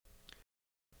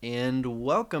and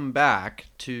welcome back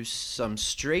to some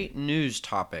straight news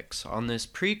topics on this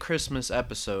pre-Christmas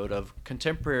episode of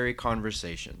Contemporary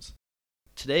Conversations.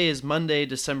 Today is Monday,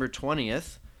 December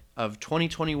 20th of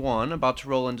 2021, about to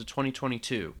roll into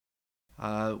 2022.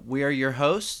 We are your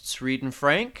hosts, Reed and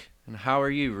Frank, and how are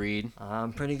you, Reed?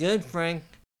 I'm pretty good, Frank.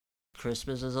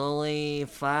 Christmas is only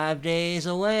 5 days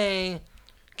away.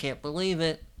 Can't believe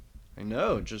it. I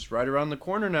know, just right around the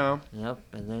corner now. Yep,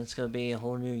 and then it's gonna be a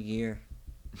whole new year.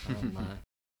 Oh my.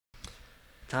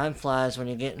 Time flies when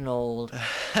you're getting old.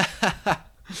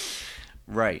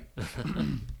 Right.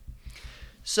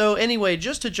 So anyway,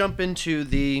 just to jump into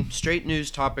the straight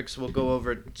news topics we'll go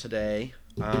over today.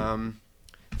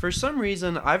 For some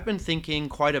reason, I've been thinking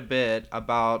quite a bit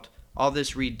about all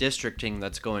this redistricting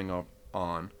that's going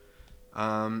on.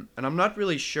 And I'm not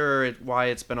really sure why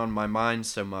it's been on my mind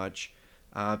so much.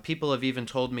 People have even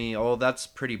told me, oh, that's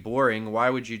pretty boring. Why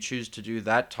would you choose to do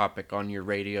that topic on your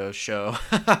radio show?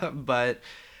 But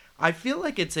I feel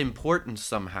like it's important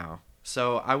somehow.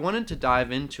 So I wanted to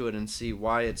dive into it and see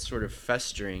why it's sort of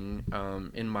festering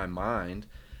in my mind.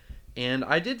 And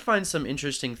I did find some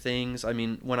interesting things. I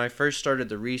mean, when I first started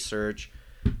the research,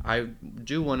 I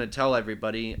do want to tell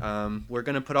everybody, we're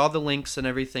going to put all the links and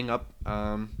everything up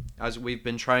as we've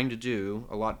been trying to do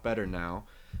a lot better now.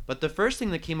 But the first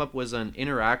thing that came up was an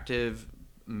interactive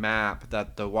map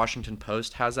that the Washington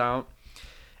Post has out.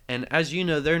 And as you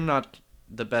know, they're not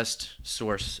the best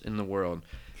source in the world.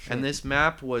 Sure. And this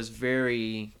map was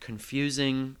very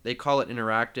confusing. They call it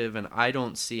interactive, and I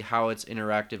don't see how it's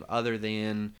interactive other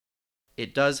than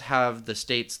it does have the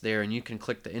states there, and you can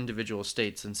click the individual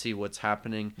states and see what's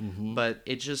happening. Mm-hmm. But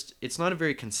it's not a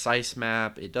very concise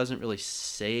map. It doesn't really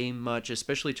say much,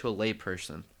 especially to a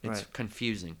layperson. It's Right.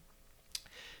 confusing.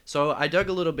 So I dug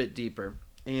a little bit deeper,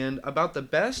 and about the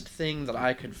best thing that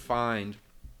I could find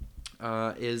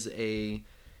is a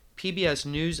PBS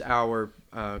NewsHour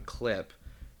clip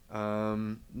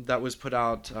that was put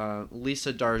out.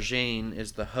 Lisa Darjane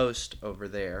is the host over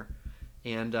there,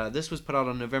 and this was put out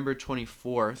on November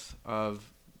 24th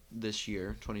of this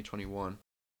year, 2021.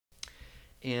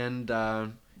 And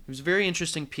it was a very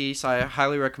interesting piece. I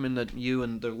highly recommend that you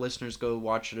and the listeners go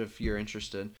watch it if you're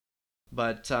interested.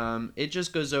 But it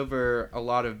just goes over a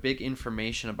lot of big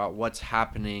information about what's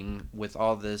happening with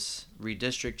all this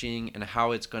redistricting and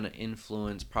how it's going to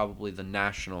influence probably the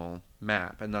national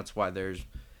map. And that's why there's,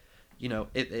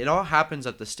 it all happens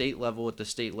at the state level with the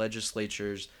state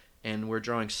legislatures, and we're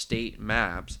drawing state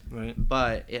maps. Right.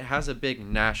 But it has a big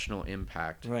national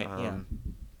impact. Right, yeah.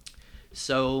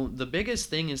 So the biggest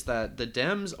thing is that the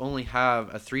Dems only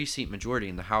have a 3-seat majority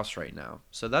in the House right now.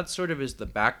 So that sort of is the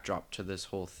backdrop to this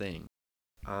whole thing.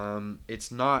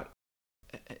 It's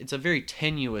a very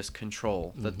tenuous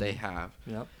control that they have.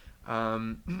 Yep.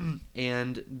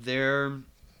 And there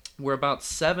were about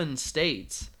 7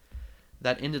 states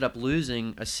that ended up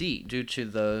losing a seat due to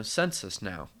the census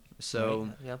now. So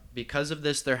Right. Yep. because of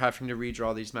this, they're having to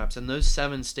redraw these maps. And those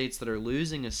 7 states that are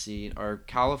losing a seat are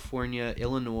California,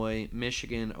 Illinois,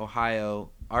 Michigan, Ohio,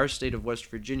 our state of West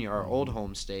Virginia, our old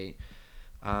home state,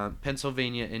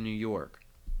 Pennsylvania, and New York.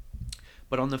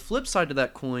 But on the flip side of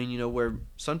that coin, where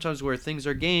sometimes where things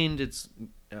are gained,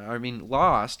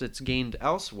 lost, it's gained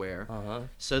elsewhere. Uh-huh.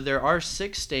 So there are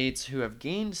 6 states who have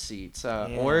gained seats: Yeah.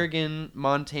 Oregon,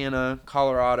 Montana,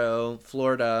 Colorado,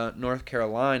 Florida, North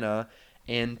Carolina,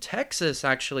 and Texas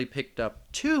actually picked up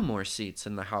 2 more seats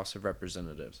in the House of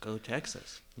Representatives. Go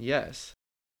Texas. Yes.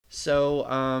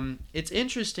 So it's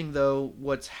interesting, though,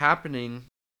 what's happening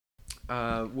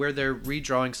where they're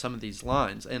redrawing some of these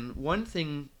lines. And one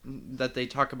thing that they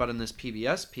talk about in this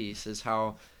PBS piece is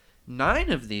how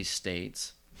 9 of these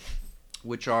states,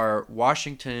 which are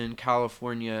Washington,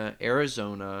 California,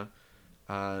 Arizona,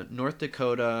 North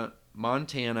Dakota,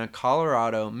 Montana,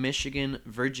 Colorado, Michigan,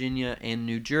 Virginia, and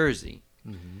New Jersey,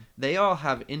 they all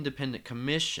have independent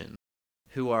commission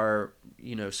who are,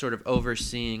 sort of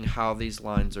overseeing how these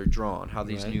lines are drawn, how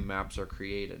these Right. new maps are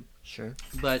created. Sure.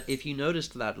 But if you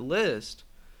noticed that list,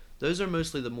 those are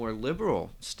mostly the more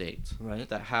liberal states Right.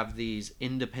 that have these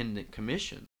independent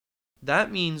commissions.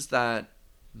 That means that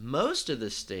most of the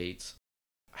states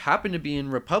happen to be in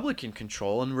Republican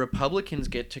control, and Republicans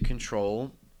get to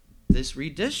control this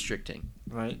redistricting.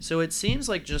 Right. So it seems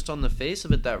like just on the face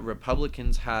of it that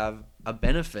Republicans have a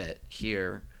benefit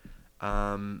here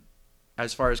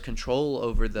as far as control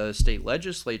over the state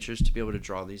legislatures to be able to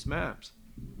draw these maps.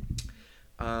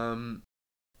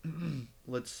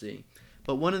 Let's see.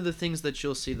 But one of the things that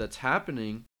you'll see that's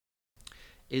happening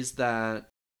is that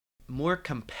more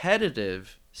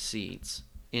competitive seats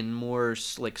in more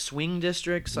like swing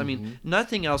districts. I mean,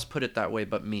 nothing else put it that way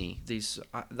but me.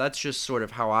 That's just sort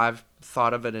of how I've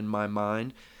thought of it in my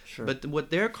mind. Sure. But what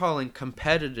they're calling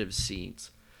competitive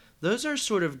seats, those are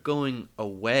sort of going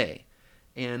away.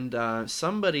 And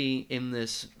somebody in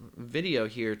this video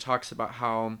here talks about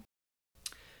how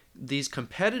these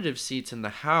competitive seats in the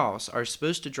House are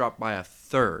supposed to drop by a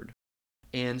third.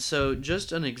 And so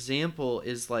just an example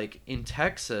is like in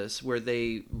Texas where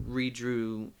they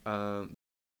redrew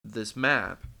this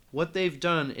map. What they've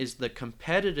done is the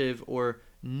competitive or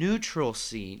neutral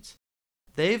seats,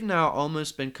 they've now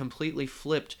almost been completely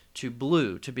flipped to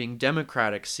blue, to being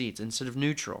Democratic seats instead of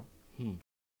neutral.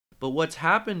 But what's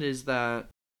happened is that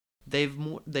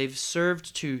they've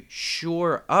served to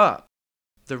shore up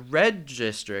the red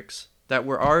districts that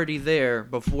were already there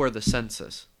before the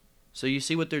census. So you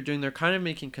see what they're doing? They're kind of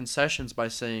making concessions by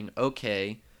saying,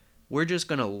 okay, we're just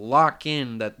going to lock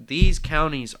in that these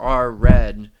counties are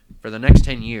red for the next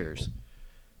 10 years.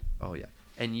 Oh, yeah.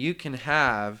 And you can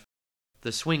have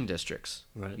the swing districts.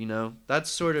 Right. You know, that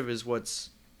sort of is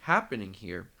what's happening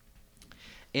here.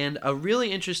 And a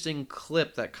really interesting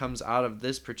clip that comes out of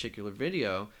this particular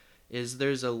video is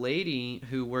there's a lady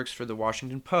who works for the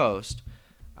Washington Post,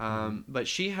 but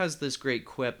she has this great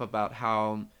quip about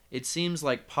how it seems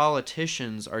like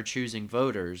politicians are choosing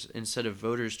voters instead of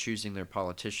voters choosing their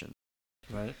politician.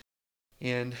 Right.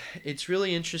 And it's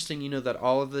really interesting, that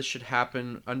all of this should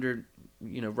happen under,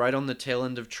 right on the tail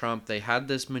end of Trump. They had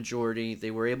this majority.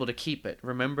 They were able to keep it.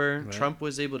 Remember, Right. Trump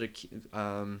was able to keep,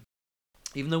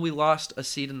 even though we lost a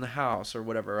seat in the House or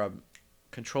whatever,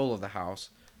 control of the House.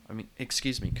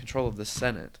 Control of the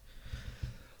Senate.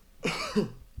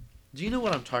 Do you know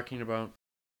what I'm talking about?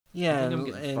 Yeah, I'm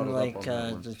getting in fuddled like up on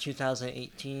that one. the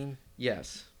 2018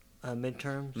 Yes.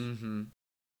 midterms. Mm-hmm.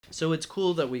 So it's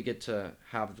cool that we get to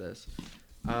have this.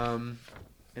 And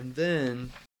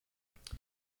then,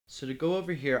 so to go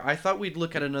over here, I thought we'd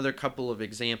look at another couple of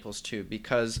examples too,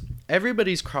 because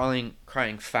everybody's crying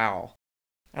foul.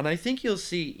 And I think you'll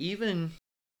see even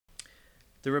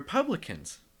the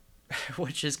Republicans,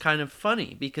 which is kind of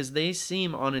funny, because they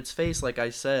seem on its face, like I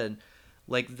said,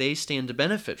 like they stand to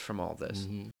benefit from all this.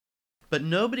 But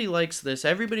nobody likes this.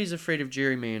 Everybody's afraid of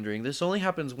gerrymandering. This only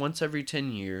happens once every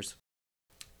 10 years.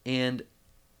 And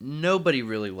nobody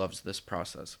really loves this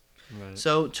process. Right.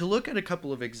 So to look at a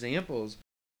couple of examples,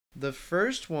 the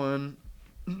first one,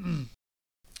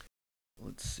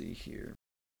 let's see here.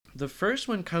 The first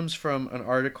one comes from an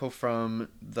article from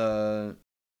the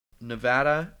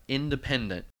Nevada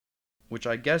Independent, which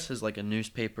I guess is like a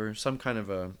newspaper, some kind of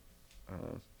a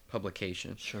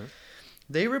publication. Sure.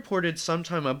 They reported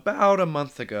sometime about a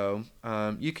month ago,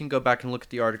 you can go back and look at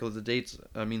the article, the dates,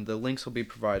 the links will be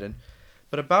provided.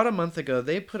 But about a month ago,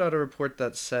 they put out a report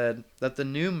that said that the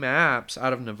new maps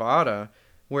out of Nevada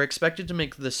were expected to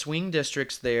make the swing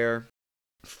districts there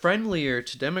friendlier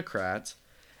to Democrats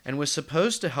and was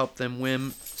supposed to help them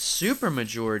win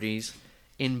supermajorities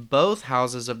in both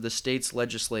houses of the state's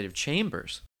legislative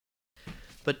chambers.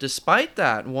 But despite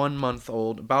that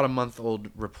about a month old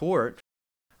report,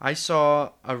 I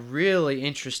saw a really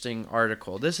interesting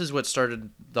article. This is what started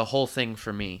the whole thing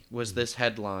for me, was this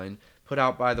headline put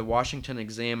out by the Washington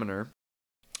Examiner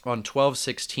on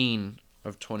 12/16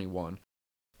 of 21.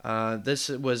 This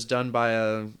was done by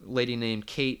a lady named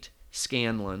Kate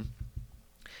Scanlon.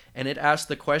 And it asked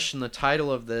the question, the title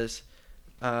of this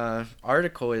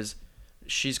article is,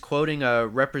 she's quoting a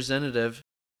representative,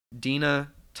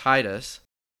 Dina Titus,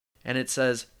 and it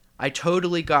says, "I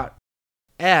totally got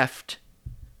effed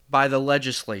by the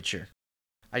legislature.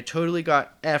 I totally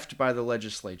got effed by the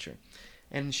legislature."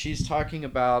 And she's talking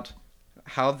about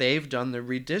how they've done the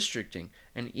redistricting.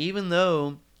 And even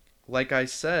though, like I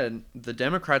said, the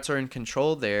Democrats are in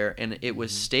control there, and it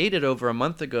was stated over a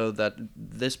month ago that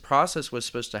this process was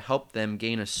supposed to help them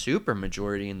gain a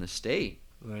supermajority in the state.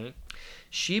 Right.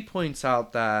 She points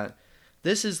out that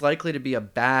this is likely to be a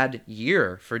bad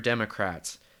year for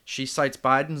Democrats. She cites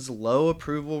Biden's low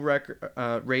approval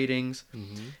ratings,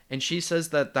 and she says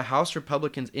that the House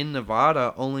Republicans in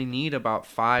Nevada only need about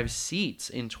 5 seats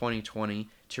in 2020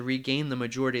 to regain the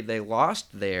majority they lost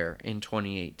there in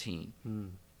 2018.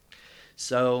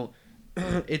 So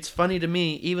it's funny to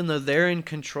me, even though they're in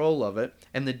control of it,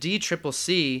 and the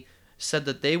DCCC said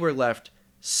that they were left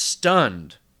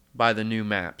stunned by the new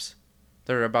maps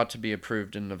that are about to be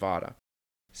approved in Nevada.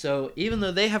 So even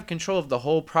though they have control of the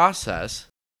whole process,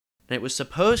 and it was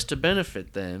supposed to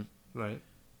benefit them, Right.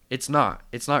 it's not.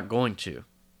 It's not going to.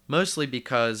 Mostly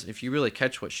because, if you really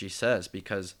catch what she says,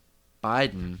 because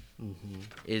Biden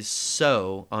is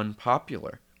so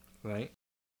unpopular. Right.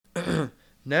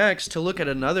 Next, to look at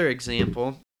another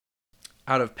example,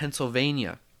 out of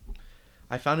Pennsylvania.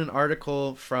 I found an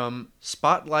article from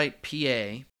Spotlight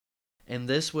PA, and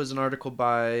this was an article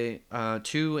by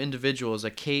two individuals, a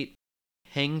Kate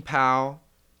Hengpao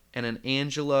and an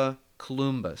Angela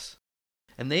Columbus.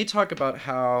 And they talk about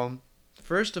how,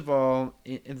 first of all,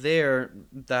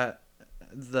 that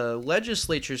the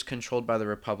legislature is controlled by the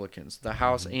Republicans, the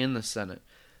House and the Senate.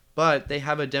 But they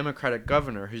have a Democratic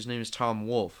governor whose name is Tom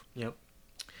Wolf. Yep.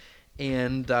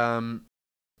 And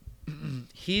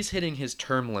he's hitting his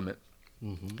term limit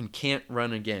and can't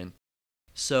run again.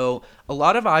 So a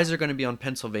lot of eyes are going to be on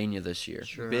Pennsylvania this year.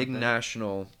 Sure, big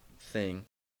national thing.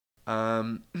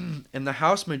 And the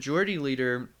House Majority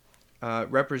Leader,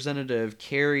 Representative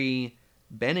Kerry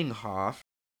Benninghoff,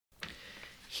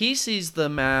 he sees the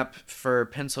map for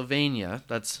Pennsylvania,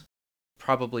 that's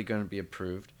probably going to be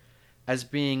approved, as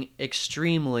being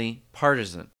extremely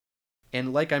partisan.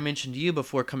 And like I mentioned to you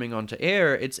before coming on to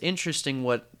air, it's interesting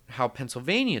how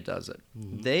Pennsylvania does it.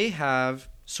 They have,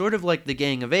 sort of like the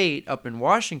Gang of Eight up in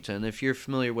Washington, if you're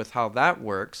familiar with how that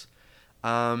works,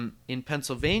 in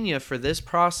Pennsylvania for this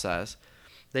process,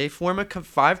 they form a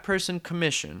 5-person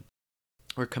commission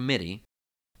or committee,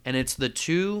 and it's the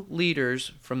two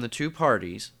leaders from the two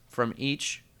parties from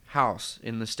each house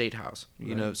in the state house.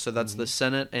 So that's the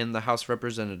Senate and the House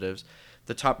Representatives,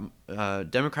 the top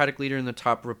Democratic leader and the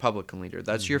top Republican leader.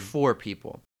 That's your 4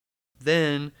 people.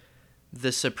 Then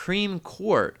the Supreme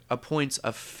Court appoints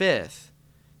a 5th,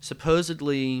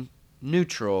 supposedly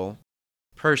neutral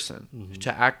person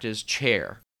to act as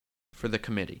chair for the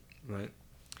committee. Right.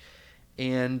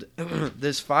 And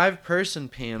this 5-person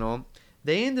panel,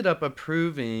 they ended up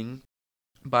approving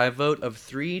by a vote of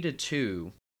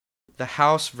 3-2 the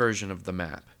House version of the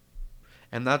map.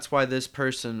 And that's why this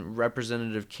person,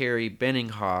 Representative Kerry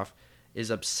Benninghoff,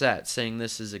 is upset, saying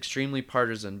this is extremely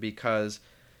partisan because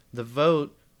the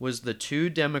vote was the 2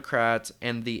 Democrats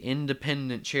and the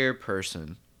independent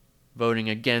chairperson voting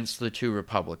against the 2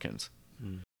 Republicans.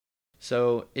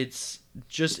 So it's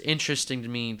just interesting to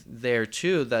me there,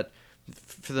 too, that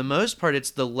for the most part, it's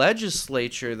the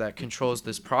legislature that controls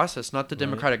this process, not the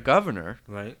Democratic governor.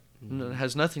 Right. It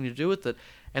has nothing to do with it.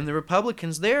 And the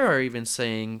Republicans there are even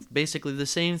saying basically the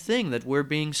same thing, that we're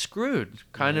being screwed.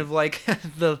 Kind of like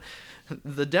the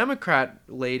Democrat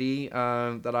lady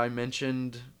that I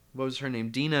mentioned, what was her name?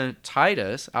 Dina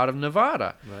Titus out of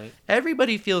Nevada. Right.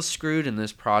 Everybody feels screwed in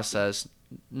this process,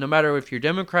 no matter if you're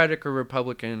Democratic or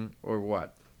Republican or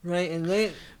what. Right, and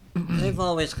they've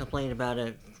always complained about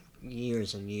it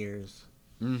years and years.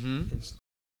 It's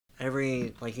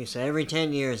like you said, every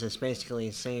 10 years it's basically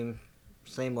the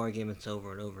same arguments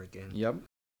over and over again. Yep.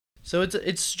 So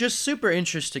it's just super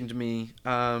interesting to me.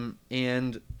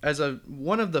 And as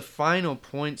one of the final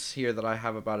points here that I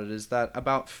have about it is that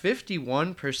about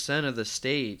 51% of the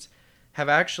states have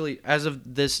actually, as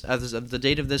of the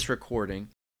date of this recording,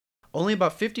 only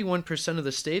about 51% of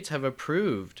the states have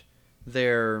approved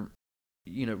their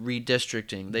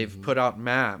redistricting. They've put out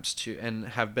maps and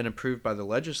have been approved by the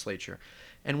legislature.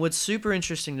 And what's super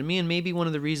interesting to me, and maybe one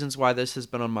of the reasons why this has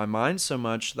been on my mind so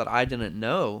much that I didn't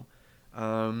know,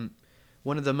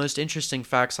 one of the most interesting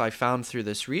facts I found through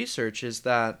this research is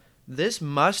that this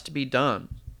must be done.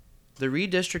 The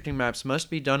redistricting maps must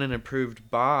be done and approved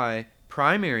by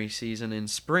primary season in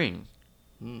spring.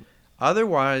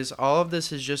 Otherwise, all of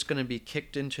this is just going to be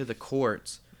kicked into the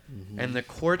courts, and the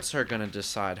courts are going to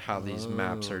decide how these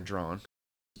maps are drawn,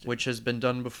 which has been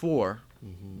done before,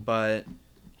 but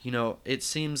it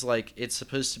seems like it's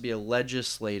supposed to be a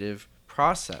legislative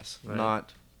process,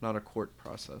 not a court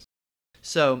process.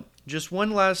 So, just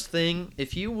one last thing.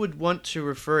 If you would want to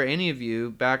refer any of you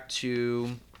back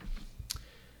to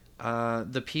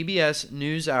the PBS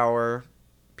NewsHour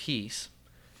piece,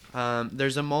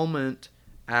 there's a moment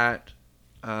at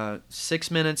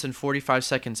 6 minutes and 45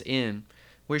 seconds in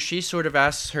where she sort of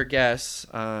asks her guests,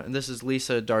 and this is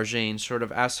Lisa Darjane, sort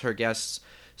of asks her guests,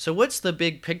 so what's the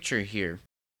big picture here?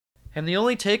 And the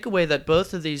only takeaway that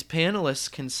both of these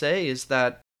panelists can say is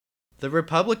that the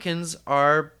Republicans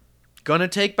are going to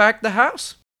take back the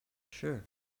House. Sure.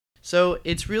 So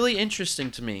it's really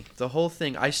interesting to me, the whole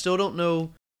thing. I still don't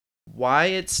know why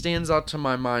it stands out to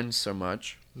my mind so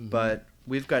much, but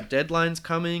we've got deadlines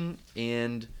coming,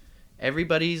 and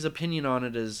everybody's opinion on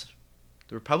it is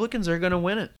the Republicans are going to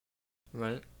win it.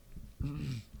 Right.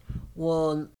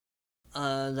 Well,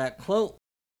 that quote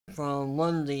from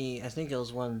I think it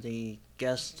was one of the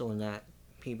guests on that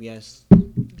PBS.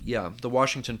 Yeah, the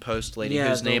Washington Post lady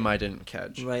whose name I didn't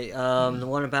catch. Right. The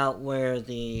one about where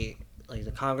the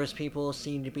Congress people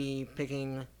seem to be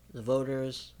picking the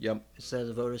voters. Yep. Instead of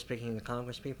the voters picking the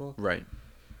Congress people. Right.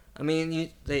 I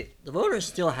mean, the voters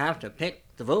still have to pick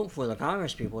the vote for the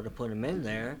Congress people to put them in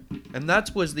there. And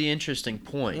that was the interesting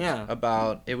point.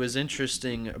 Yeah. It was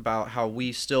interesting about how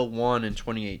we still won in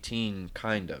 2018,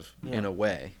 kind of, in a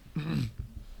way.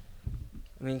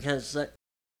 I mean, because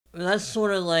that's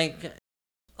sort of like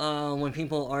when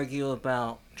people argue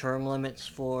about term limits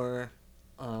for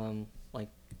like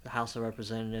the House of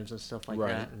Representatives and stuff like Right.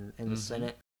 that and the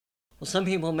Senate. Well, some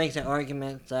people make the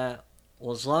argument that,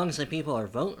 well, as long as the people are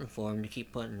voting for them to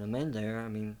keep putting them in there, I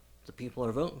mean, the people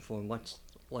are voting for them. What's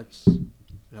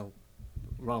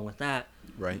wrong with that?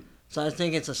 Right. So I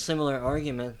think it's a similar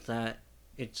argument that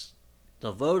it's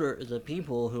the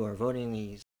people who are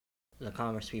voting the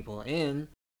Congress people in,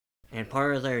 and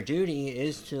part of their duty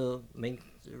is to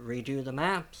redo the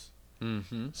maps.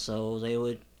 Mm-hmm. So they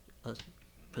would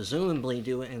presumably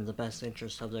do it in the best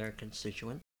interest of their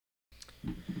constituent.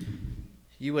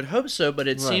 You would hope so, but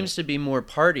it Right. seems to be more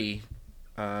party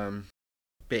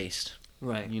based.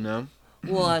 Right. You know?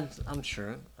 Well, I'm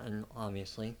sure, and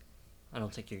obviously, I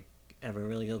don't think you ever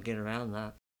really go get around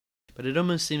that. But it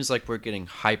almost seems like we're getting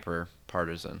hyper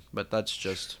partisan. But that's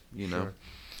just, you know.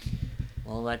 Sure.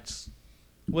 Well, that's.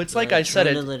 Well, it's like I said,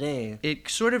 trend of the day. it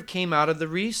sort of came out of the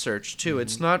research too.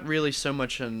 It's not really so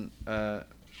much an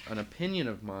opinion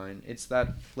of mine. It's that,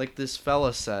 like this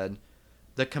fella said,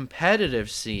 the competitive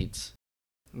seats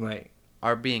Right.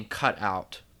 are being cut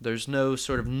out. There's no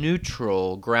sort of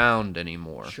neutral ground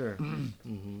anymore. Sure.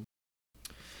 Mm-hmm.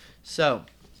 So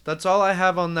that's all I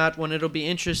have on that one. It'll be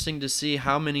interesting to see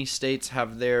how many states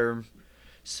have their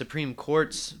Supreme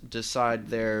Courts decide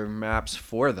their maps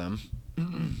for them.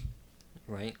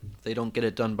 Right. They don't get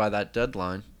it done by that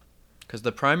deadline. Because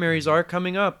the primaries are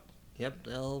coming up. Yep,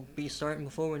 they'll be starting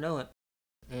before we know it.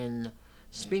 And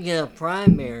speaking of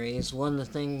primaries, one of the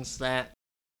things that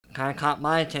kind of caught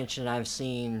my attention I've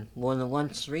seen more than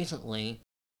once recently,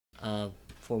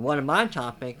 for one of my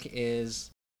topic, is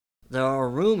there are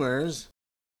rumors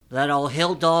that old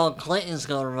Hill Dog Clinton's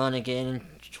going to run again in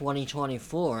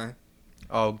 2024.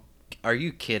 Oh, are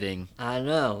you kidding? I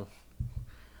know.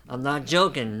 I'm not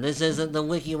joking. This isn't the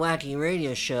Wiki Wacky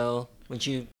radio show, which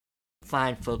you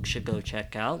fine folks should go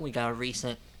check out. We got a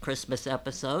recent Christmas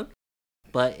episode.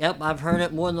 But, yep, I've heard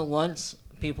it more than once.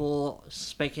 People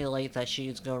speculate that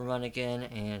she's going to run again,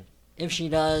 and if she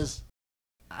does,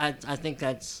 I think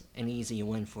that's an easy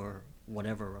win for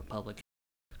whatever Republican.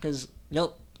 Because,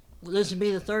 nope, this would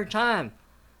be the third time.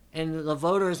 And the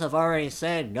voters have already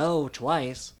said no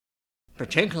twice.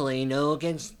 Particularly no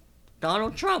against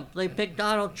Donald Trump. They picked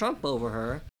Donald Trump over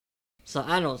her. So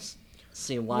I don't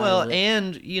see why. Well,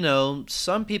 and, you know,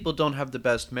 some people don't have the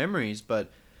best memories,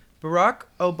 but Barack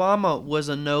Obama was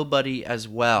a nobody as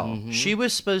well. Mhm. She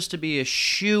was supposed to be a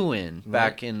shoo-in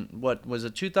back Right. in, what, was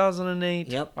it 2008?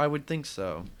 Yep. I would think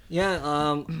so. Yeah,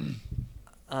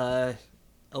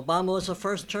 Obama was a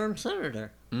first-term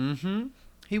senator. Mm-hmm.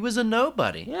 He was a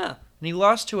nobody. Yeah. And he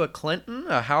lost to a Clinton,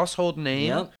 a household name.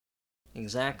 Yep.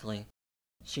 Exactly.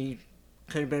 She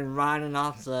could have been riding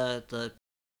off the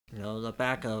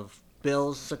back of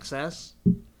Bill's success,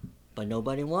 but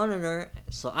nobody wanted her.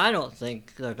 So I don't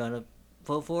think they're gonna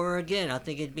vote for her again. I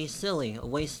think it'd be silly, a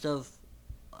waste of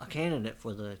a candidate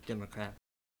for the Democrat.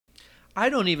 I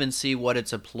don't even see what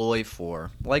it's a ploy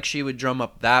for. Like she would drum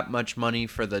up that much money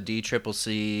for the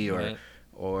DCCC Right.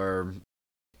 or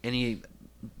any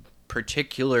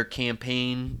particular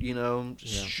campaign, you know,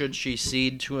 Yeah. should she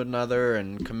cede to another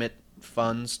and commit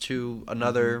funds to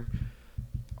another.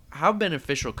 How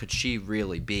beneficial could she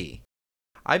really be?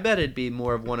 I bet it'd be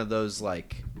more of one of those,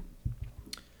 like,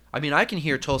 I mean, I can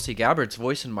hear Tulsi Gabbard's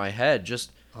voice in my head,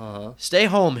 just stay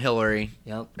home, Hillary.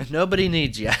 Yep. Nobody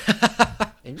needs you.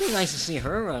 It'd be nice to see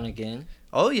her run again.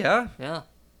 Oh, yeah. Yeah.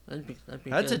 That'd be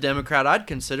That's a good. Democrat I'd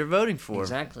consider voting for.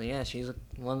 Exactly, yeah, she's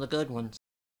one of the good ones.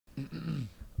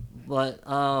 But,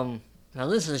 now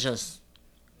this is just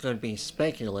going to be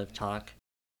speculative talk,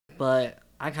 but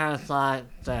I kind of thought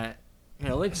that,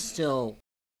 it's still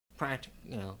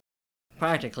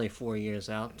practically 4 years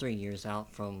out, 3 years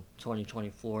out from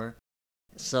 2024.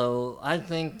 So I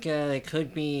think it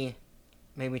could be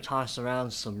maybe toss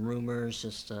around some rumors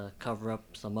just to cover up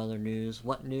some other news.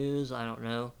 What news? I don't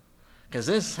know. Because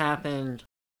this happened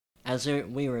as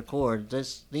we record.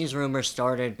 These rumors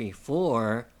started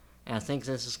before, and I think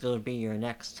this is going to be your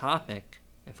next topic,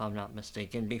 if I'm not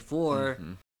mistaken. Before,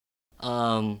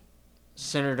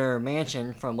 Senator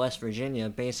Manchin from West Virginia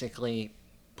basically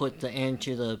put the end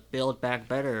to the Build Back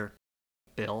Better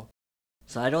bill.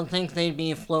 So I don't think they'd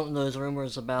be floating those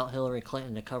rumors about Hillary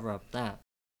Clinton to cover up that.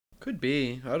 Could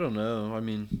be. I don't know. I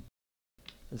mean,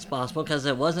 It's possible because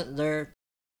it wasn't their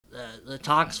the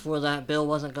talks for that bill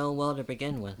wasn't going well to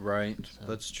begin with. Right. So.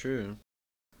 That's true.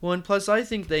 Well, and plus, I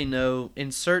think they know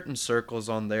in certain circles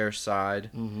on their side,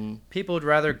 people would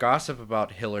rather gossip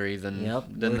about Hillary than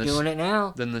we're doing it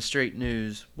now than the straight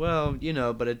news. Well,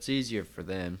 but it's easier for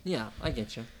them. Yeah, I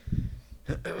get you.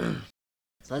 So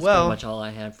that's pretty much all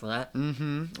I had for that.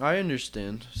 I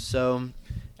understand. So,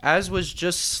 as was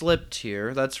just slipped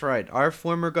here, that's right. Our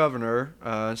former governor,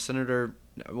 our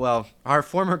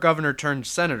former governor turned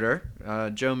senator,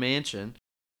 Joe Manchin,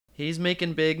 he's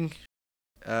making big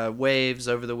waves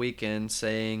over the weekend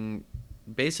saying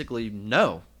basically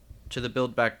no to the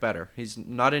Build Back Better. He's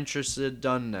not interested,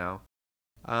 done now.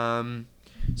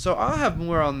 So I'll have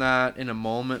more on that in a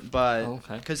moment, but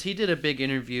because he did a big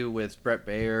interview with Bret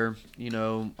Baier,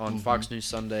 on Fox News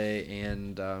Sunday,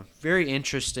 and very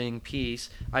interesting piece.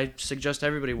 I suggest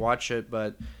everybody watch it,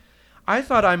 but I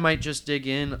thought I might just dig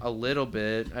in a little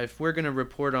bit. If we're going to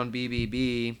report on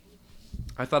BBB,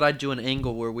 I thought I'd do an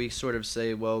angle where we sort of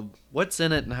say, well, what's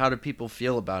in it and how do people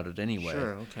feel about it anyway?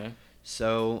 Sure, okay.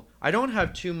 So I don't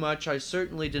have too much. I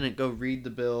certainly didn't go read the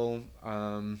bill.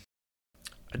 I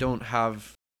don't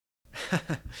have,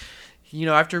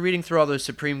 after reading through all those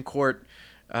Supreme Court,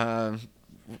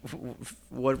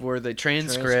 what were they,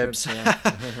 transcripts? Yeah.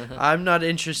 I'm not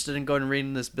interested in going and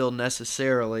reading this bill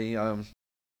necessarily.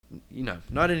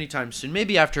 Not anytime soon.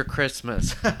 Maybe after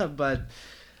Christmas. But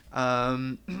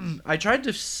I tried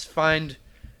to find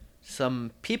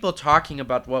some people talking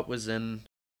about what was in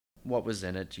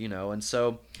it, and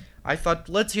so I thought,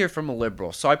 let's hear from a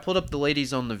liberal. So I pulled up the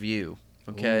ladies on The View,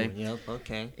 okay? Ooh, yep,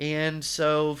 okay. And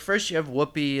so first you have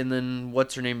Whoopi, and then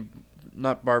what's her name?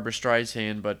 Not Barbara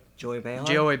Streisand, but Joy Behar?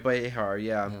 Joy Behar,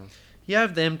 yeah. You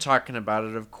have them talking about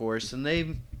it, of course, and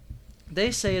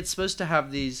they say it's supposed to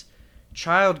have these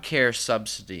child care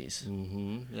subsidies.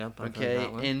 Yep. Okay.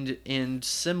 And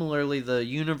similarly the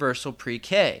universal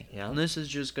pre-K. Yeah. And this is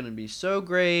just going to be so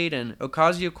great. And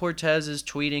Ocasio-Cortez is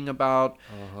tweeting about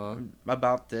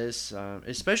this,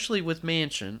 especially with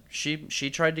Manchin. She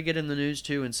tried to get in the news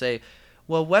too and say,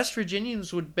 well, West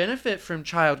Virginians would benefit from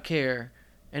child care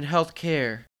and health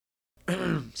care.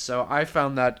 So I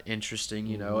found that interesting,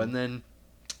 and then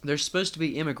there's supposed to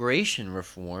be immigration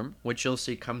reform, which you'll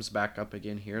see comes back up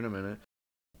again here in a minute.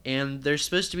 And there's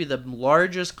supposed to be the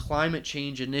largest climate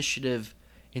change initiative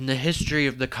in the history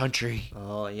of the country.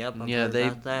 Oh, yep.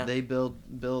 They bill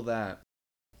that.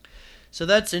 So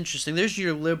that's interesting. There's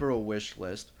your liberal wish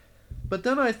list. But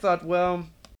then I thought, well,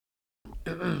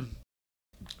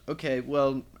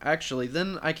 actually,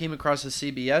 then I came across a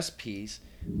CBS piece,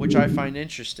 which I find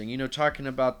interesting. Talking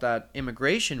about that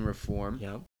immigration reform.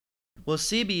 Yep. Well,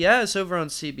 over on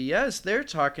CBS, they're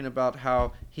talking about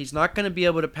how he's not going to be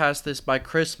able to pass this by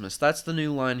Christmas. That's the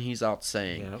new line he's out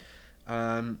saying.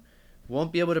 Yep.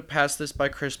 Won't be able to pass this by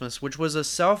Christmas, which was a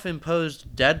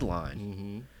self-imposed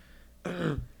deadline.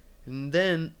 And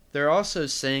then they're also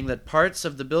saying that parts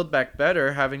of the Build Back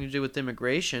Better having to do with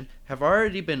immigration have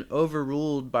already been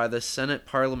overruled by the Senate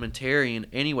parliamentarian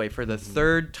anyway for the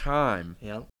third time.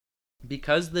 Yep.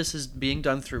 Because this is being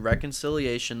done through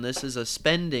reconciliation, this is a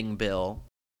spending bill.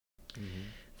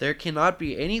 There cannot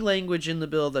be any language in the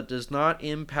bill that does not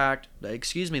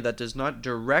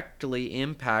directly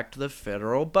impact the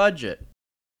federal budget.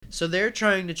 So they're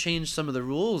trying to change some of the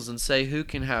rules and say who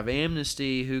can have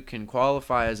amnesty, who can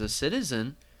qualify as a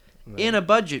citizen in a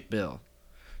budget bill.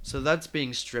 So that's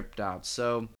being stripped out.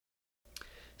 So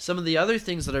some of the other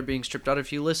things that are being stripped out,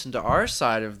 if you listen to our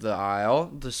side of the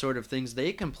aisle, the sort of things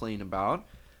they complain about,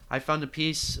 I found a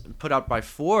piece put out by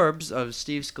Forbes of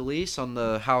Steve Scalise on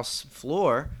the House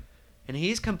floor, and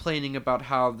he's complaining about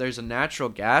how there's a natural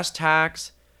gas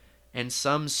tax, and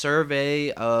some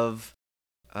survey of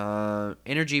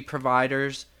energy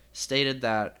providers stated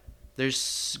that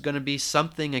there's going to be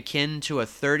something akin to a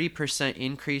 30%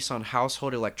 increase on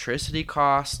household electricity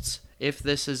costs if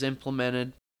this is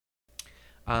implemented.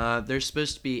 There's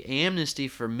supposed to be amnesty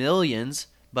for millions,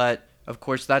 but of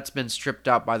course that's been stripped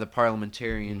out by the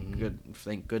parliamentarian,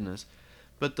 thank goodness.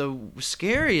 But the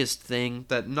scariest thing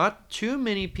that not too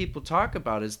many people talk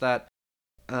about is that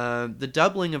the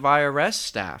doubling of IRS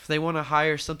staff. They want to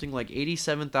hire something like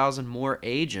 87,000 more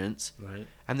agents,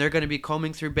 and they're going to be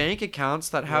combing through bank accounts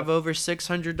that have over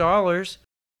 $600.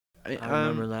 I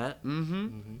remember that.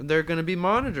 They're going to be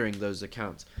monitoring those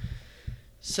accounts.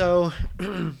 So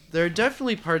there are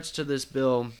definitely parts to this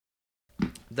bill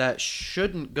that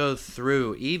shouldn't go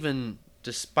through, even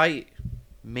despite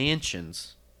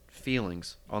Manchin's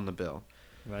feelings on the bill.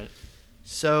 Right.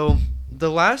 So the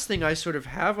last thing I sort of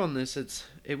have on this,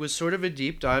 it was sort of a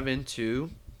deep dive into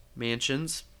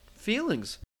Manchin's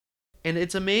feelings. And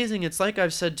it's amazing. It's like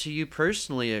I've said to you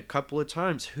personally a couple of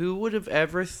times. Who would have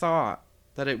ever thought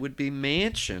that it would be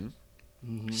Manchin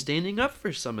standing up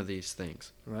for some of these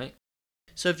things? Right.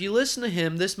 So if you listen to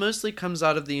him, this mostly comes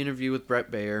out of the interview with Bret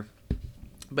Baier,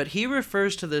 but he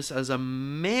refers to this as a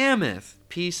mammoth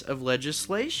piece of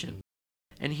legislation.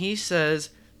 And he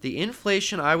says, the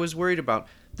inflation I was worried about.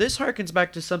 This harkens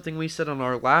back to something we said on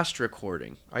our last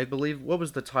recording. I believe, what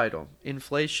was the title?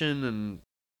 Inflation and...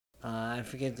 I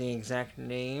forget the exact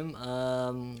name.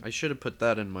 I should have put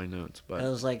that in my notes, but... It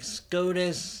was like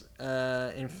SCOTUS,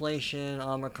 inflation,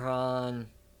 Omicron,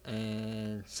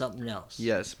 and something else.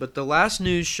 Yes, but the last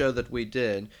news show that we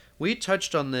did, we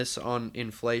touched on this on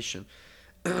inflation.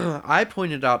 I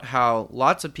pointed out how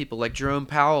lots of people, like Jerome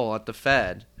Powell at the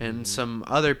Fed, and some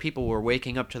other people were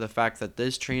waking up to the fact that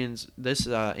this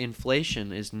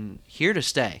inflation is here to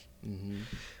stay.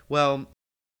 Well,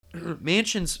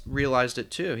 Manchin's realized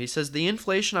it too. He says, the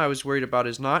inflation I was worried about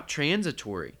is not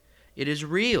transitory. It is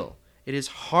real. It is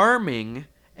harming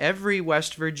every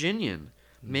West Virginian,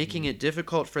 making it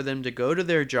difficult for them to go to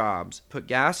their jobs, put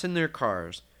gas in their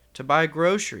cars, to buy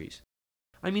groceries.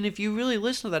 I mean, if you really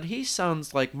listen to that, he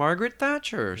sounds like Margaret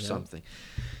Thatcher or something.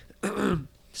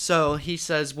 So he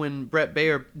says when Bret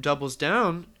Baier doubles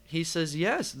down, he says,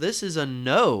 yes, this is a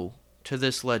no to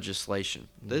this legislation.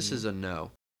 This is a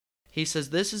no. He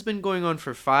says this has been going on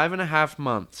for 5.5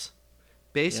 months,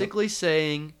 basically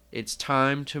saying it's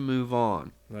time to move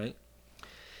on. Right.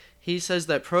 He says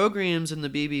that programs in the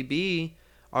BBB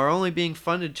are only being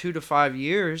funded 2 to 5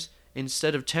 years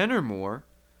instead of 10 or more,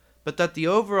 but that the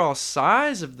overall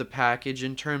size of the package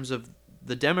in terms of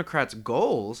the Democrats'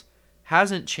 goals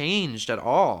hasn't changed at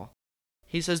all.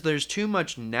 He says there's too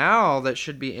much now that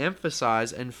should be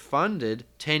emphasized and funded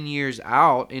 10 years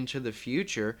out into the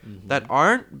future that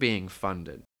aren't being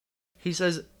funded. He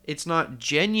says it's not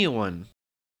genuine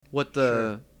what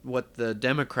the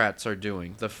Democrats are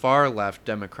doing, the far left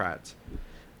Democrats.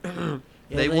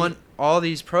 They want all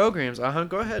these programs.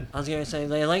 Go ahead. I was going to say,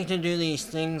 they like to do these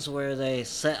things where they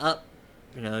set up,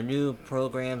 new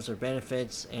programs or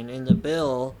benefits, and in the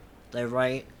bill, they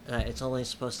write that it's only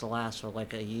supposed to last for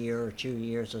like a year or 2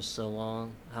 years or so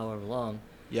long, however long.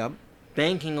 Yep.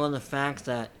 Banking on the fact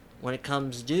that when it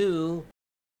comes due,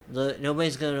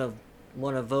 nobody's going to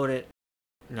want to vote it,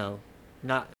 let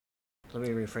me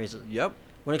rephrase it. Yep.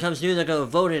 When it comes due, they're going to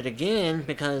vote it again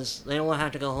because they don't want to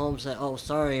have to go home and say, oh,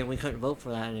 sorry, we couldn't vote for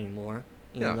that anymore,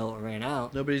 even though it ran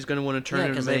out. Nobody's going to want to turn it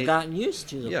because they've gotten used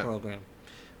to the program.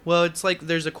 Well, it's like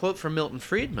there's a quote from Milton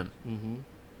Friedman.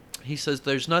 He says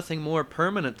there's nothing more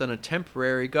permanent than a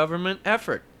temporary government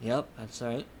effort. Yep, that's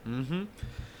right.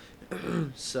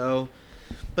 So,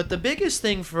 but the biggest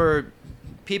thing for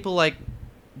people like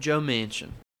Joe Manchin,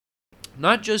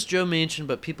 not just Joe Manchin,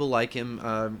 but people like him,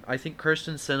 I think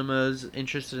Kirsten Sinema is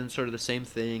interested in sort of the same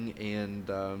thing, and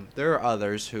there are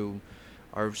others who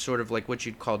are sort of like what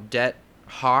you'd call debt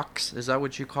hawks. Is that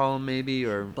what you call them, maybe?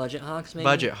 Or budget hawks, maybe?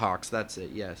 Budget hawks, that's it,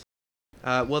 yes.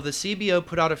 Well, the CBO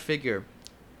put out a figure.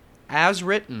 As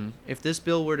written, if this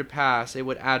bill were to pass, it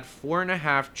would add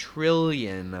 $4.5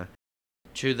 trillion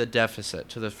to the deficit,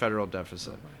 to the federal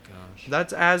deficit. Oh my gosh.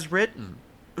 That's as written.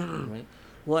 Right.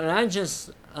 Well, and I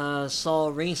just saw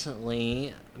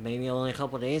recently, maybe only a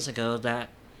couple of days ago, that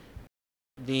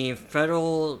the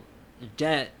federal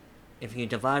debt, if you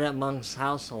divide it amongst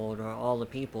household or all the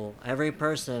people, every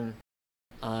person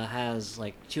has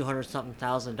like $200-something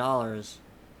thousand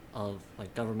of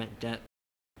like government debt.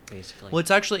 Basically. Well,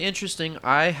 it's actually interesting.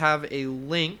 I have a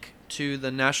link to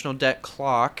the National Debt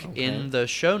Clock in the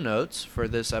show notes for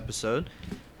this episode.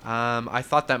 I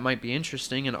thought that might be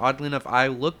interesting, and oddly enough, I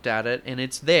looked at it, and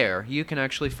it's there. You can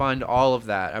actually find all of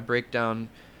that. A breakdown,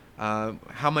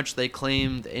 how much they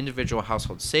claim the individual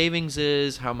household savings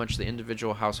is, how much the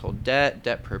individual household debt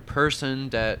per person,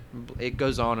 debt, it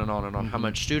goes on and on and on. How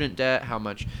much student debt, how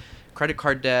much credit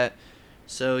card debt.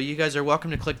 So you guys are welcome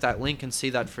to click that link and see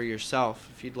that for yourself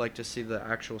if you'd like to see the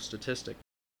actual statistic.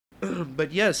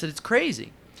 But yes, it's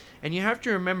crazy. And you have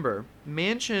to remember,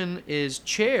 Manchin is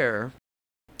chair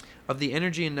of the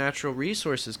Energy and Natural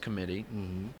Resources Committee.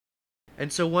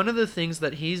 And so one of the things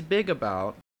that he's big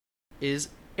about is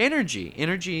energy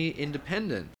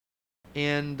independence.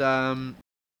 And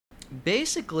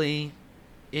basically,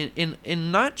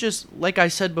 in not just, like I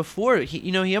said before,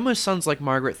 he almost sounds like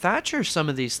Margaret Thatcher, some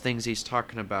of these things he's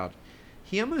talking about.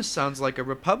 He almost sounds like a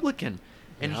Republican.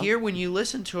 And here, when you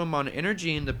listen to him on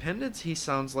energy independence, he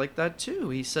sounds like that too.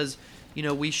 He says,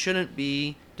 we shouldn't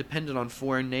be dependent on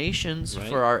foreign nations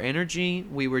for our energy.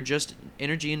 We were just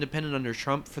energy independent under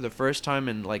Trump for the first time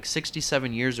in like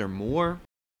 67 years or more.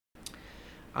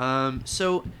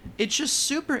 So it's just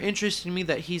super interesting to me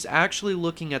that he's actually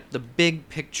looking at the big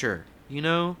picture. You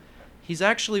know, he's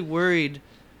actually worried.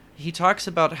 He talks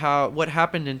about what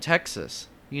happened in Texas.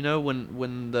 You know,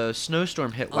 when the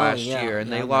snowstorm hit last year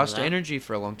and they lost energy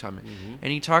for a long time,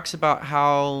 and he talks about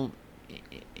how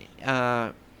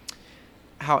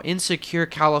insecure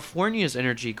California's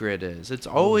energy grid is. It's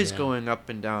always going up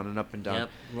and down and up and down. Yep,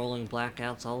 rolling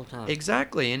blackouts all the time.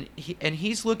 Exactly, and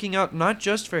he's looking out not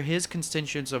just for his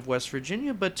constituents of West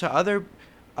Virginia, but to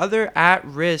other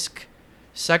at-risk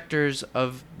sectors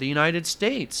of the United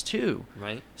States too.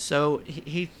 Right. So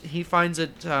he finds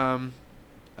it a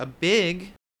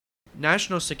big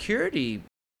national security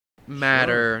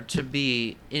matter to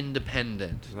be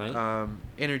independent, right.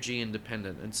 Energy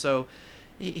independent, and so.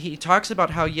 He talks about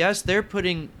how, yes,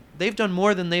 they've done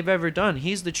more than they've ever done.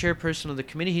 He's the chairperson of the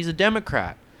committee. He's a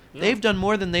Democrat. Yeah. They've done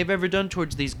more than they've ever done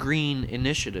towards these green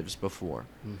initiatives before.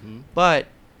 Mm-hmm. But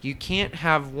you can't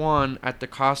have one at the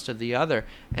cost of the other.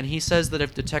 And he says that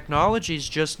if the technology's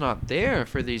just not there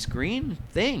for these green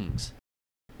things,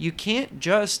 you can't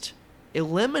just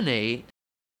eliminate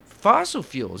fossil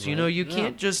fuels. Right. You know, you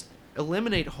can't just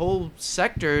eliminate whole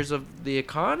sectors of the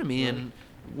economy and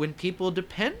when people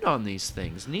depend on these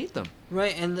things, need them.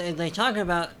 Right, and they talk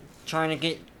about trying to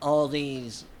get all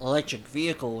these electric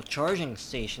vehicle charging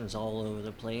stations all over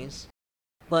the place,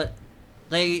 but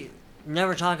they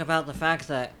never talk about the fact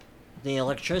that the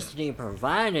electricity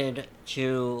provided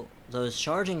to those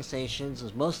charging stations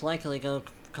is most likely going to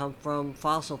come from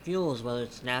fossil fuels, whether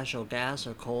it's natural gas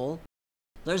or coal.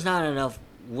 There's not enough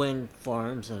wind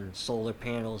farms and solar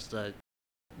panels to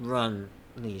run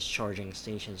these charging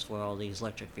stations for all these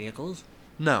electric vehicles.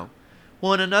 No.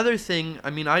 Well, and another thing, I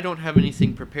mean, I don't have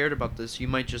anything prepared about this. You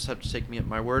might just have to take me at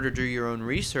my word or do your own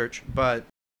research, but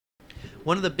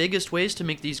one of the biggest ways to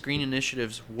make these green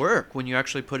initiatives work when you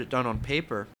actually put it down on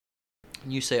paper,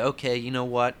 and you say, okay, you know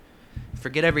what?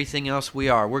 Forget everything else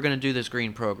we're going to do this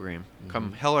green program. Mm-hmm.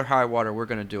 Come hell or high water, we're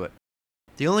going to do it.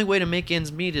 The only way to make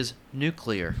ends meet is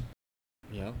nuclear.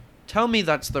 Yeah. Tell me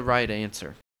that's the right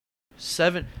answer.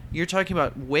 You're talking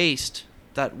about waste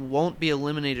that won't be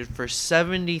eliminated for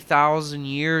 70,000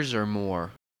 years or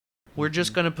more. We're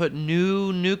just going to put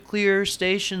new nuclear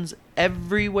stations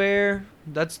everywhere.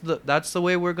 That's the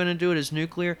way we're going to do it, is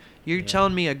nuclear. You're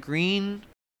telling me a green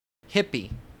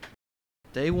hippie,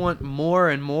 they want more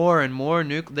and more and more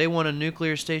they want a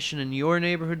nuclear station in your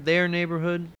neighborhood, their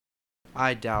neighborhood?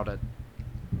 I doubt it.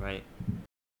 Right.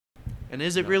 And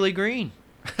is it really green?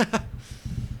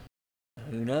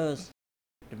 Who knows?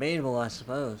 Debatable, I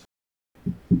suppose.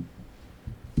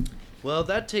 Well,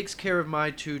 that takes care of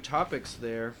my two topics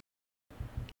there.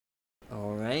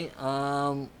 Alright,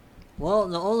 well,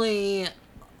 the only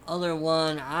other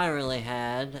one I really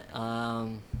had,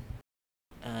 and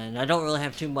I don't really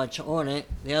have too much on it.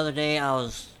 The other day I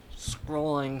was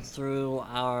scrolling through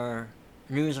our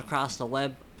News Across the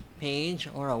Web page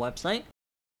on our website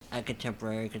at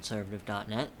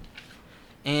contemporaryconservative.net.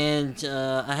 And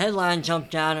a headline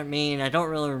jumped out at me, and I don't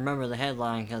really remember the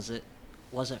headline because it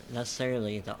wasn't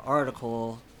necessarily the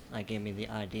article that gave me the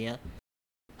idea.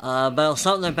 But it was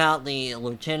something about the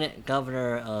lieutenant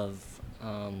governor of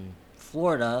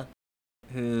Florida,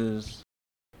 who's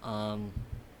a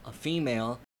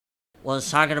female, was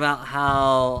talking about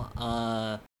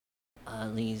how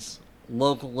these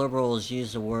local liberals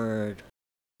use the word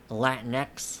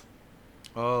Latinx.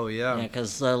 Oh, yeah. Yeah,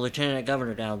 because the lieutenant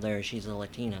governor down there, she's a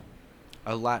Latina.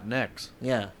 A Latinx.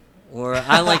 Yeah. Or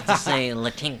I like to say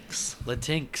Latinx.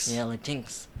 Latinx. Yeah,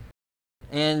 Latinx.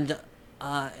 And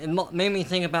it made me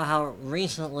think about how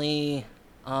recently,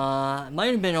 it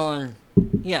might have been on,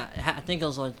 I think it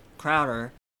was on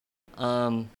Crowder,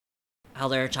 how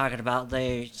they were talking about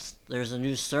there's a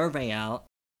new survey out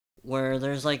where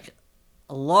there's like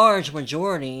a large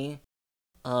majority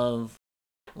of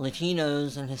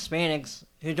Latinos and Hispanics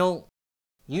who don't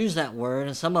use that word,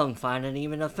 and some of them find it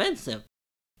even offensive.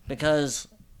 Because,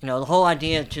 the whole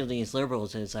idea to these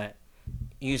liberals is that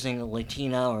using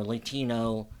Latina or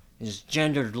Latino is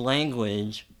gendered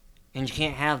language, and you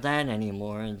can't have that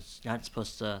anymore. It's not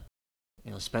supposed to,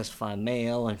 specify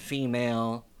male and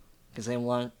female, because they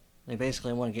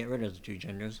basically want to get rid of the two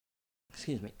genders.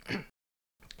 Excuse me.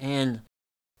 And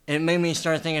it made me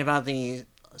start thinking about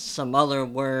some other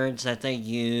words that they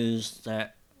use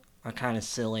that are kind of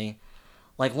silly.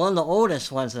 Like one of the oldest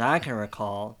ones that I can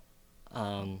recall,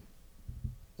 well,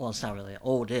 it's not really the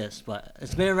oldest, but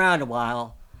it's been around a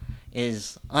while,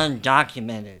 is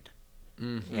undocumented.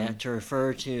 Mm-hmm. Yeah, to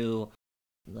refer to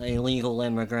the illegal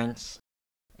immigrants.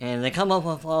 And they come up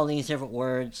with all these different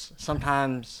words.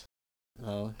 Sometimes,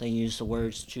 they use the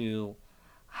words to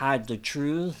hide the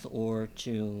truth or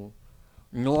to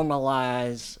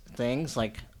normalize things.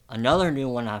 Like another new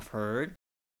one I've heard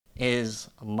is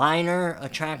minor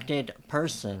attracted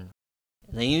person.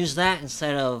 They use that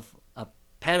instead of a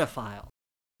pedophile.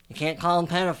 You can't call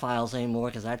them pedophiles anymore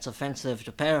because that's offensive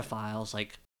to pedophiles.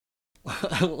 Like,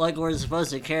 like we're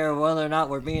supposed to care whether or not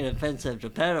we're being offensive to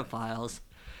pedophiles.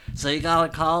 So you gotta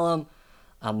call them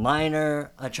a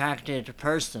minor attracted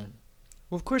person.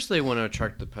 Well, of course they want to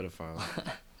attract the pedophiles.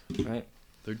 Right.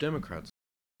 They're Democrats.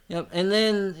 Yep, and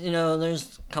then,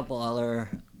 there's a couple other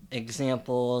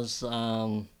examples.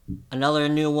 Another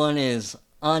new one is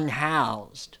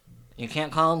unhoused. You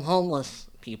can't call them homeless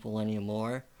people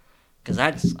anymore, because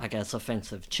that's, I guess,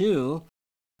 offensive too.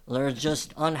 They're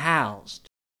just unhoused.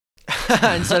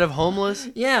 Instead of homeless?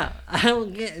 Yeah, I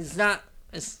don't get, it's not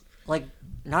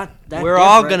that We're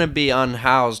all different. going to be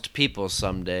unhoused people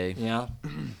someday. Yeah.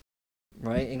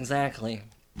 Right, exactly.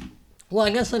 Well, I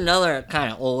guess another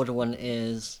kind of old one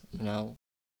is,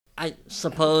 I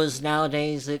suppose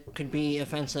nowadays it could be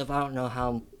offensive. I don't know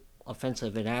how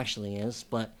offensive it actually is,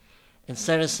 but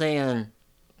instead of saying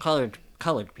colored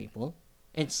people,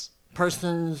 it's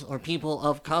persons or people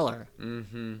of color.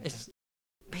 Mm-hmm. It's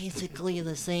basically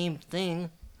the same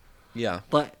thing. Yeah.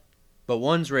 But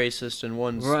one's racist and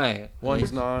one's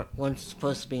not. One's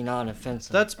supposed to be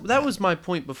non-offensive. That was my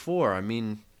point before. I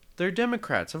mean, they're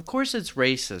Democrats. Of course it's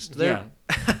racist.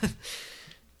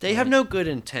 They have no good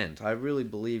intent. I really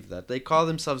believe that. They call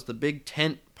themselves the Big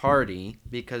Tent Party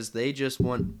because they just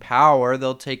want power.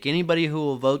 They'll take anybody who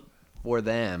will vote for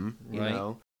them, you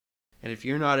know. And if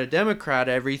you're not a Democrat,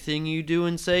 everything you do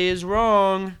and say is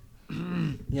wrong.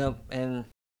 Yep, and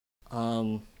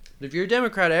if you're a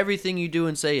Democrat, everything you do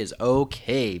and say is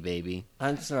okay, baby.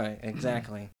 That's right,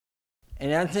 exactly.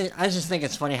 And I just think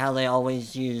it's funny how they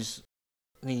always use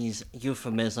these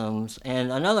euphemisms.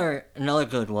 And another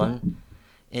good one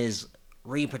is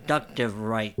reproductive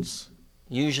rights.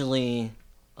 Usually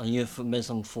a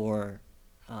euphemism for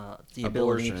the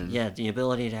ability, the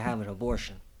ability to have an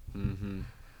abortion. Mm-hmm.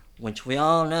 Which we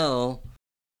all know,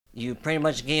 you pretty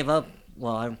much gave up.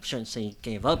 Well, I shouldn't say you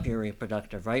gave up your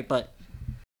reproductive right, but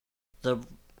you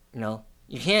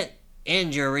can't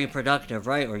end your reproductive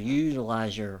right or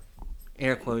utilize your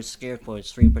air quotes, scare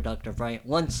quotes, reproductive right.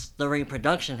 Once the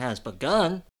reproduction has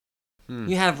begun,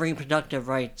 you have reproductive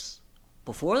rights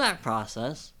before that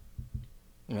process,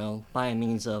 by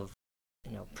means of,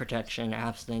 protection,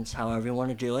 abstinence, however you want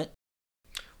to do it.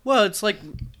 Well, it's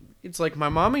like my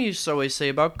mama used to always say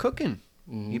about cooking.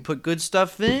 Mm-hmm. You put good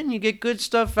stuff in, you get good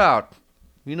stuff out.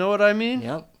 You know what I mean?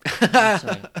 Yep. That's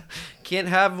right. Can't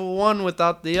have one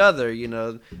without the other,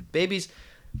 Babies,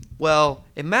 well,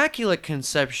 immaculate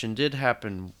conception did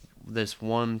happen this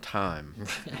one time.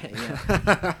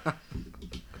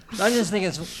 So I just think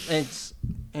it's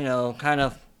kind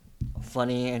of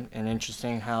funny and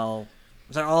interesting how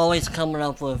they're always coming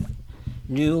up with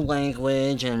new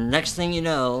language, and next thing you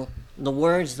know, the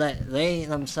words that they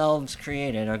themselves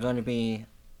created are going to be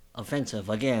offensive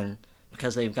again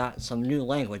because they've got some new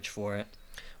language for it.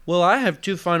 Well, I have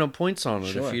 2 final points on it,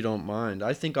 Sure. If you don't mind.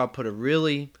 I think I'll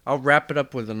wrap it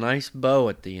up with a nice bow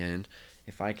at the end,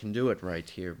 if I can do it right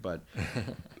here. But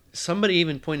somebody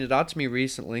even pointed out to me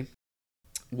recently,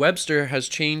 Webster has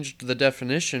changed the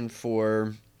definition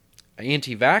for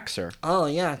anti-vaxxer. Oh,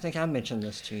 yeah, I think I mentioned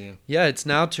this to you. Yeah, it's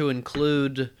now to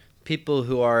include people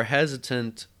who are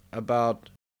hesitant about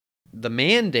the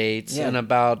mandates and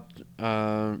about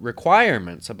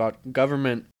requirements, about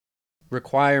government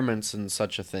requirements and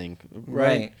such a thing,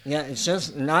 right? Yeah, it's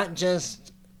just not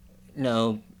just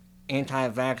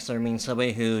anti-vaxxer means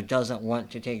somebody who doesn't want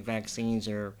to take vaccines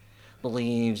or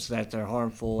believes that they're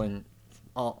harmful in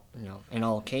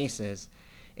all cases.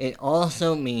 It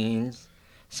also means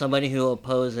somebody who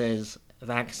opposes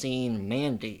vaccine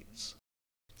mandates.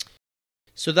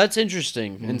 So that's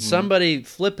interesting. Mm-hmm. And somebody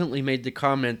flippantly made the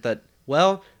comment that,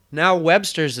 well, now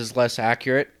Webster's is less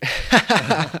accurate.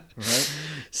 Right?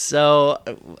 So,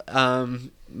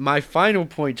 my final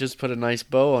point, just put a nice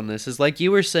bow on this, is like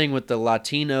you were saying with the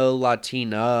Latino,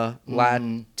 Latina,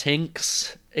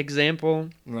 Latinx example.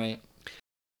 Right.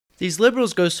 These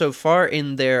liberals go so far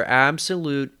in their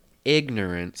absolute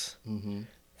ignorance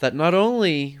that not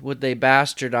only would they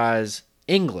bastardize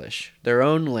English, their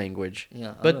own language,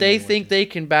 but they think they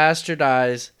can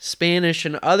bastardize Spanish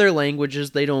and other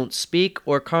languages they don't speak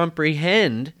or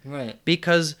comprehend, right?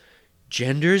 Because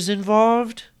gender's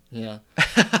involved. Yeah.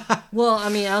 Well, I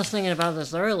mean, I was thinking about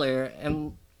this earlier,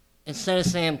 and instead of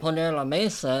saying poner la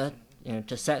mesa,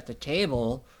 to set the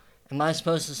table, am I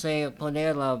supposed to say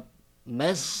poner la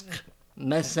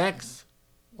mesex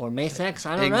or mesex?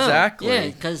 I don't know. Exactly. Yeah,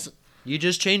 because You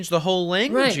just change the whole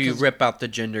language, Right, you 'cause- rip out the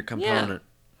gender component.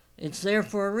 It's there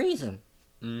for a reason.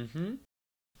 Mm-hmm.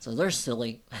 So they're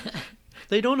silly.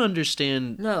 They don't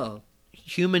understand No.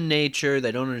 human nature.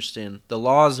 They don't understand the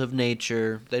laws of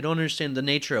nature. They don't understand the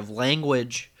nature of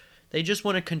language. They just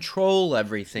want to control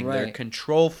everything. They're Right.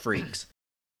 control freaks.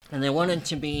 And they want it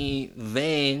to be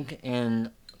vague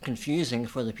and confusing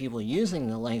for the people using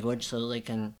the language so they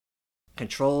can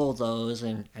control those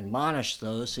and admonish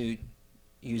those who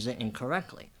use it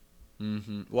incorrectly.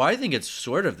 Mm-hmm. Well, I think it's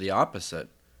sort of the opposite.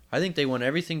 I think they want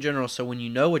everything general, so when you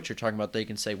know what you're talking about, they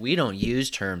can say, we don't use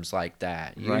terms like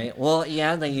that. Right. Well,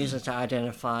 yeah, they use it to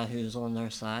identify who's on their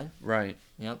side. Right.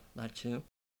 Yep, that too.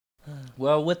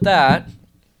 Well, with that,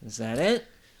 Is that it?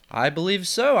 I believe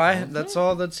so. Okay. That's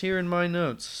all that's here in my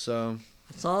notes. So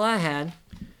That's all I had.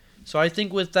 I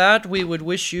think with that, we would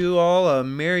wish you all a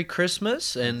Merry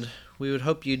Christmas, and we would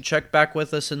hope you'd check back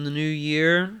with us in the new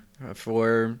year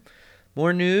for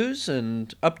more news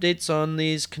and updates on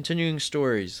these continuing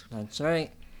stories. That's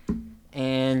right.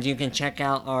 And you can check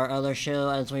out our other show,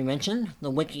 as we mentioned,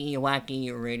 the Wiki Wacky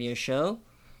Radio Show.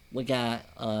 We got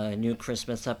a new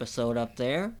Christmas episode up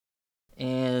there.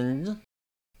 And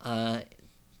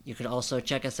you can also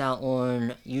check us out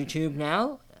on YouTube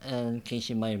now, in case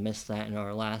you might have missed that in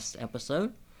our last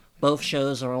episode. Both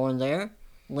shows are on there.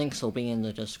 Links will be in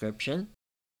the description.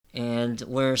 And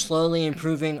we're slowly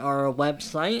improving our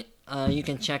website. You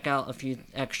can check out a few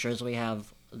extras we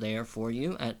have there for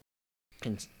you at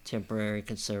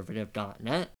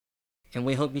contemporaryconservative.net. And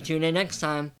we hope you tune in next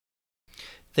time.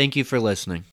 Thank you for listening.